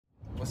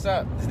What's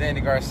up? It's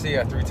Danny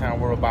Garcia, 3-time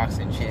world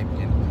boxing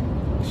champion.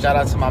 Shout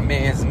out to my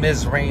man's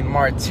Ms. Rain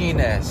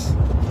Martinez.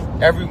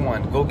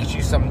 Everyone, go get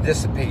you some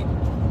Dissipate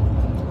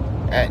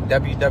at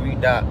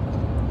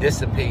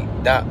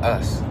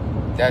www.dissipate.us.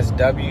 That's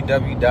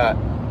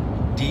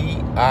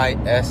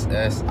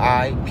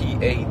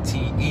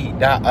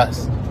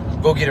www.dissipate.us.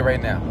 Go get it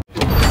right now.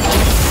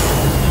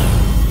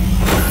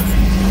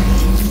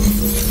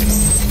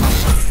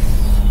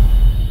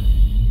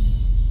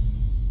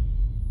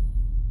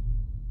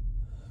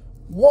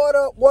 What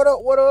up, what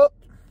up, what up?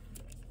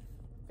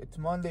 It's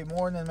Monday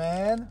morning,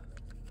 man.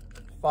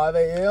 5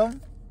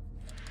 a.m.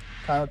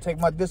 Time to take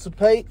my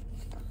Dissipate.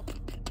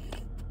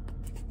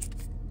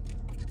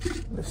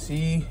 Let's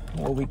see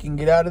what we can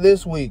get out of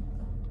this week.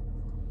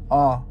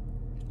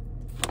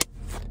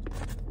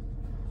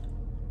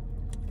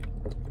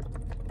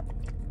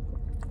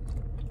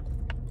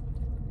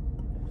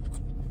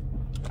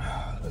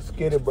 Let's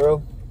get it,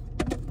 bro.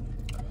 I'm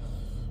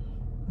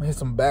gonna hit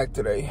some back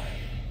today.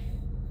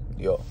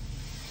 Yo.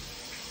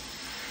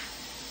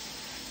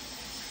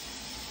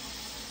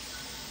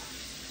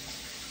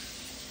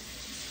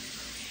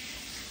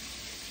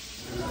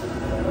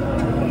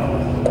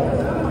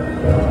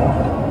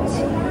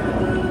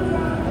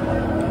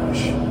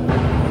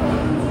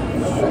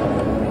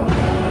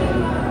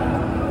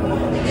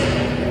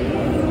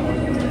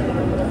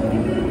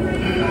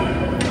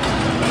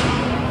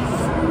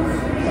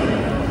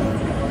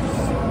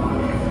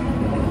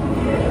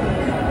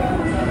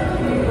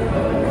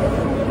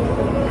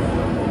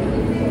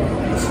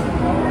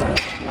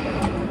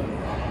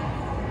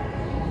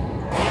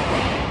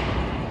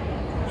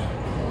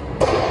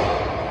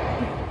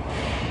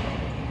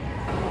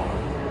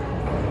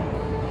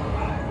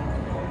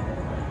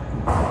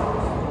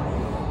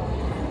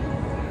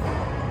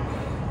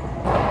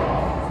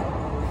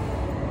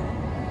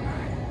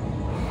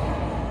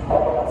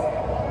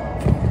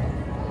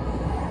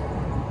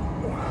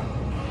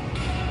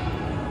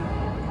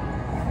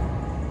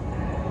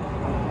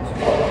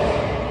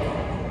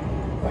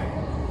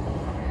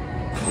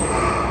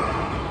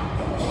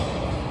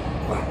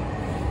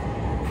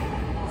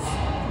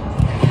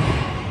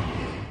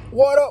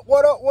 What up,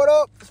 what up, what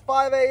up? It's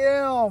 5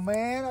 a.m.,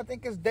 man. I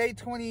think it's day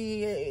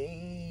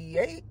 28.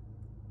 I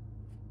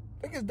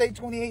think it's day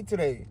 28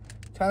 today.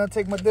 Time to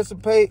take my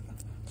Dissipate.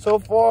 So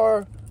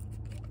far,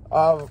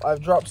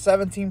 I've dropped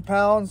 17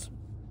 pounds.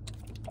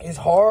 It's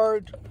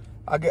hard.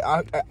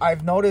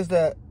 I've noticed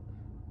that,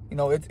 you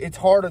know, it's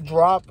hard to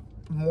drop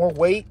more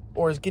weight,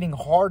 or it's getting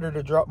harder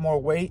to drop more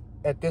weight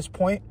at this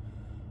point.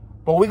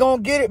 But we're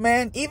going to get it,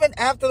 man. Even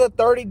after the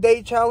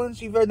 30-day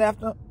challenge, even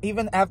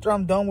after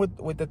I'm done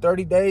with the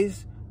 30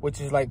 days, which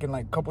is like in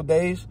like a couple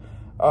days,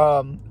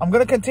 I'm going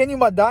to continue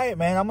my diet,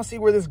 man. I'm going to see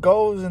where this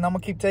goes, and I'm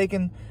going to keep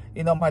taking,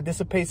 you know, my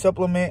Dissipate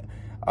supplement,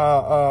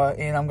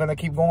 and I'm going to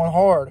keep going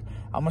hard.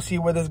 I'm going to see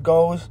where this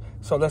goes.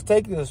 So let's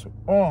take this.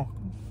 Oh,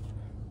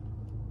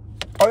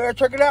 yeah,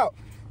 check it out.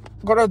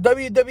 Go to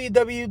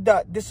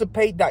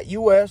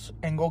www.dissipate.us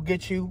and go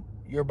get you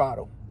your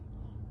bottle.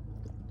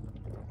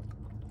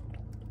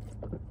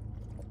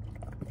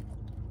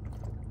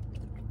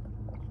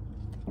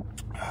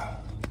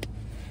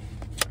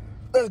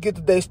 Let's get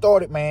the day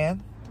started,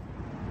 man.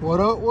 What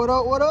up, what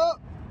up, what up?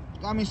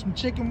 Got me some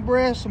chicken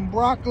breast, some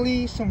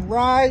broccoli, some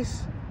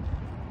rice.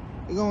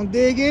 We're gonna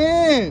dig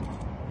in.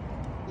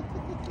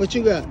 What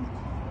you got?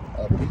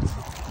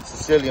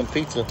 Sicilian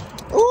pizza.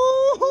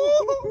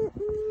 Ooh!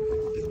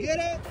 Get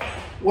it?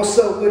 What's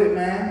up with it,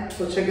 man?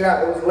 So check it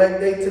out. It was leg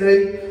day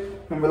today.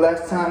 Remember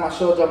last time I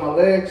showed y'all my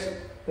legs?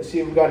 Let's see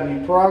if we got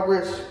any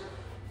progress.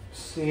 Let's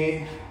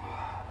see.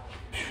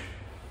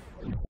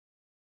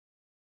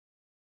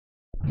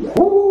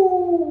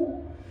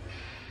 Woo!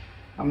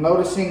 I'm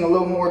noticing a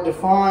little more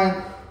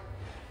defined.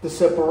 The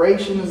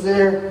separation is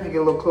there. Let me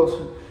get a little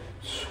closer.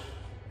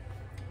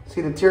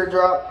 See the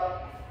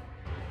teardrop?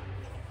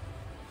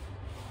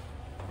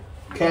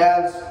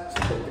 Calves. Let's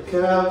check the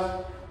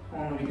calves. I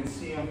don't know if you can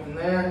see them from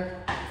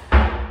there.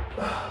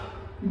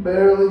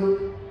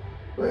 Barely.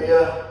 But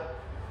yeah.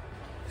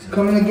 It's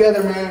coming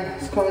together, man.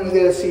 It's coming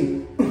together.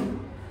 See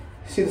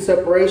the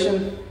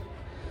separation?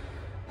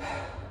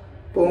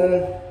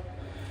 Boom.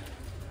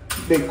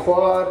 Big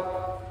quad,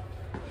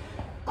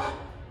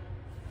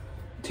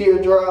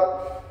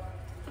 teardrop.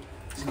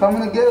 It's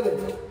coming together.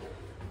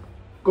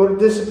 Go to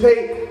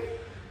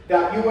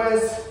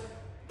dissipate.us.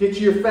 Get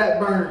you your fat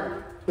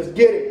burner. Let's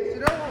get it.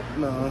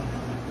 No.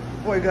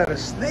 Boy, got a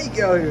snake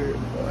out here.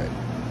 Boy.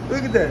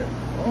 Look at that.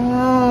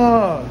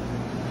 Oh.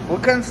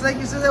 What kind of snake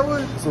you said that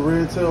was? It's a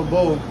red-tailed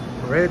boa.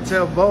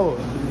 Red-tailed boa.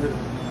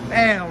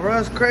 Damn, bro,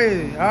 that's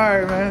crazy. All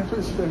right, man.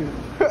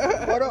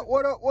 What up,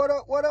 what up, what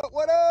up, what up,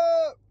 what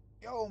up?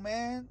 Yo,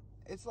 man,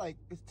 it's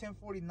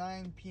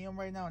 10:49 p.m.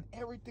 right now, and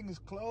everything is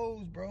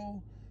closed,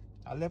 bro.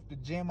 I left the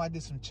gym. I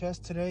did some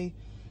chest today,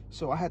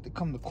 so I had to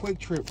come to Quick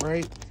Trip,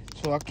 right?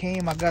 So I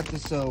came. I got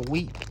this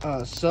wheat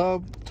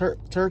sub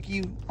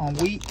turkey on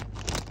wheat.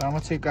 But I'm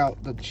gonna take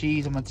out the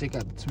cheese. I'm gonna take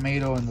out the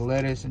tomato and the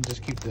lettuce, and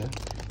just keep the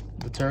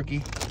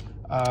turkey.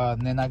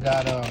 And then I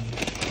got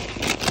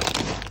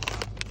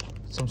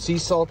some sea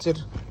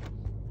salted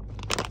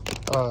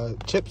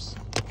chips,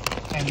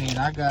 and then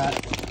I got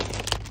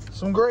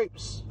some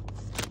grapes.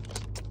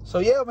 So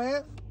yeah,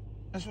 man,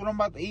 that's what I'm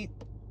about to eat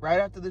right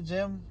after the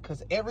gym,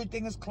 because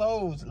everything is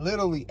closed.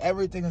 Literally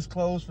everything is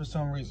closed for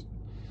some reason.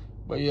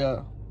 But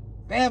yeah,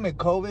 damn it,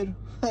 COVID.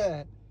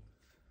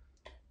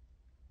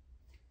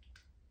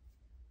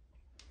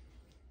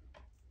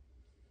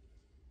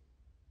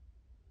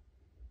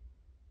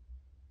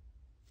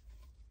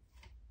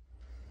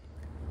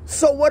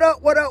 So what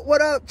up, what up,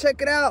 what up?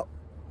 Check it out.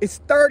 It's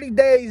 30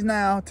 days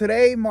now.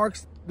 Today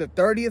marks the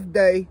 30th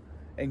day.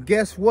 And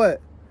guess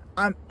what?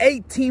 I'm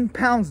 18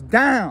 pounds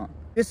down.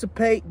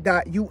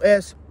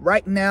 Dissipate.us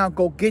right now.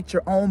 Go get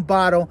your own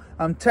bottle.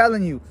 I'm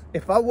telling you,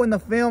 if I wouldn't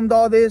have filmed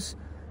all this,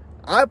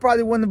 I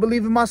probably wouldn't have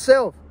believed in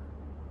myself.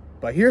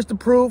 But here's the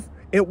proof.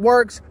 It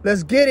works.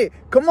 Let's get it.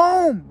 Come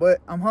on. But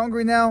I'm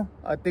hungry now.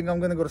 I think I'm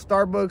going to go to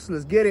Starbucks.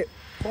 Let's get it.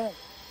 Boom.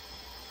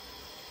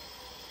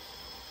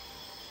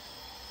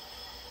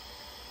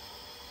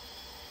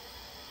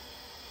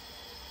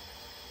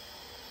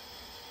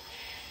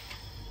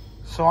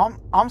 So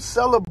I'm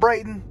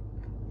celebrating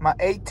my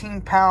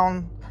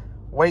 18-pound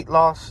weight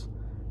loss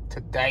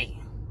today.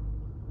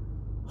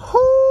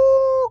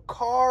 Whoo!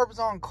 Carbs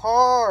on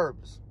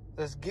carbs.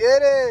 Let's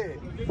get it.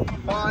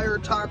 Fire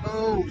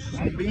tacos,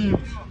 some beans.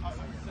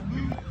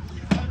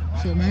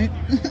 So, man.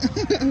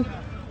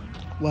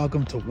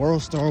 Welcome to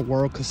World Star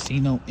World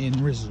Casino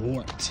and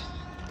Resort.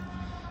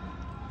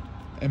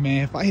 And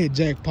man, if I hit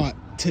jackpot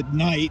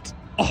tonight,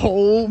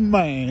 oh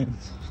man.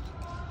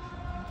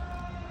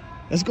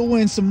 Let's go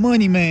win some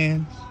money,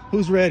 man.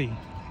 Who's ready?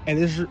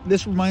 And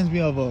this reminds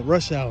me of a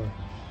Rush Hour.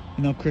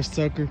 You know, Chris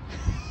Tucker.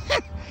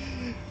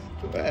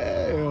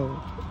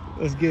 Well,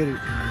 let's get it.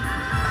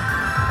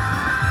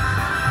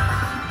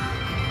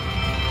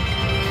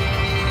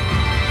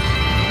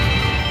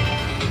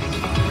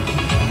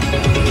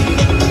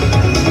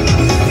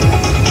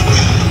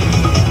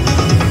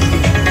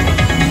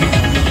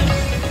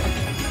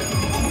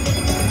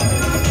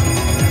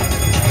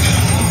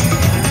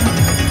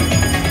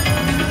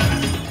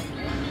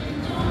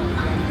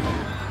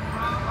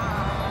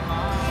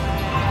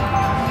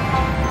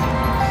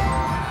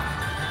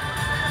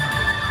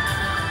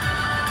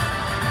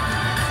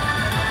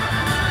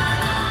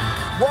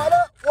 What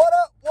up, what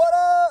up, what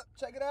up?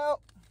 Check it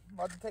out. I'm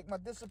about to take my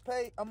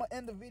Dissipate. I'm going to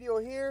end the video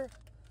here.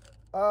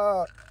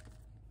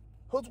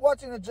 Who's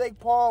watching the Jake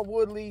Paul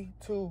Woodley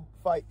 2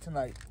 fight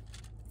tonight?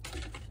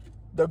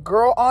 The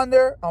girl on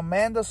there,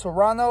 Amanda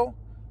Serrano.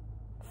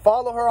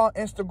 Follow her on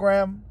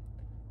Instagram.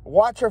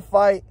 Watch her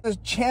fight. This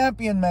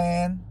champion,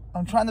 man.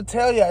 I'm trying to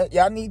tell you,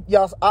 y'all need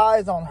y'all's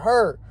eyes on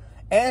her.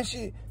 And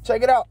she,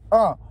 check it out.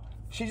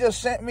 She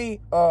just sent me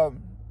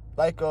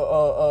like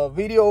a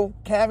video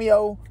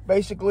cameo,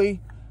 basically.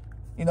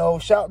 You know,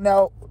 shouting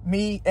out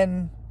me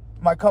and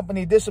my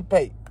company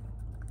Dissipate.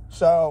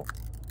 So,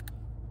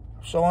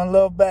 showing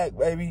love back,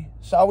 baby.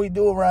 That's all we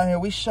do around here.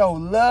 We show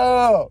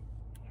love.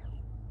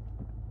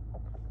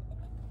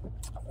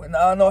 We're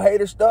not no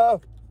hater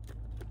stuff.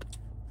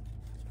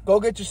 Go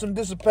get you some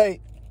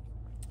Dissipate.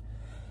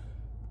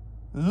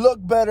 Look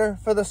better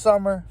for the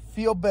summer.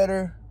 Feel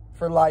better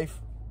for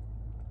life.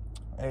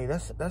 Hey,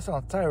 that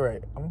sounds tight,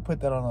 right? I'm gonna put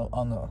that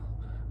on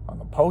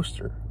the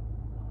poster.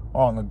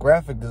 On the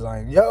graphic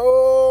design.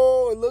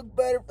 Yo, look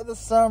better for the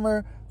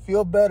summer,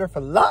 feel better for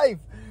life.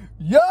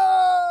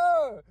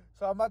 Yo!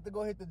 So I'm about to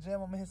go hit the gym.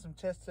 I'm gonna hit some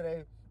chest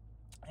today.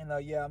 And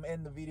yeah, I'm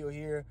ending the video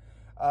here.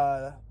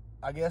 I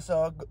guess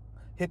I'll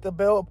hit the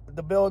bell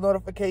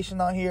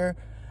notification on here.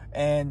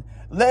 And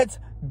let's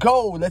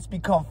go. Let's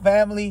become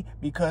family,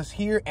 because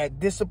here at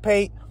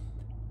Dissipate,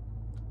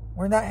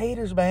 we're not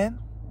haters, man.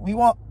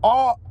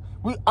 I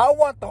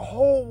want the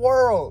whole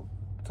world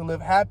to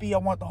live happy. I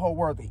want the whole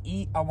world to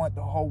eat. I want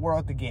the whole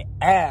world to get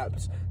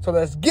abs. So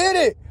let's get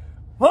it.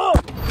 Huh?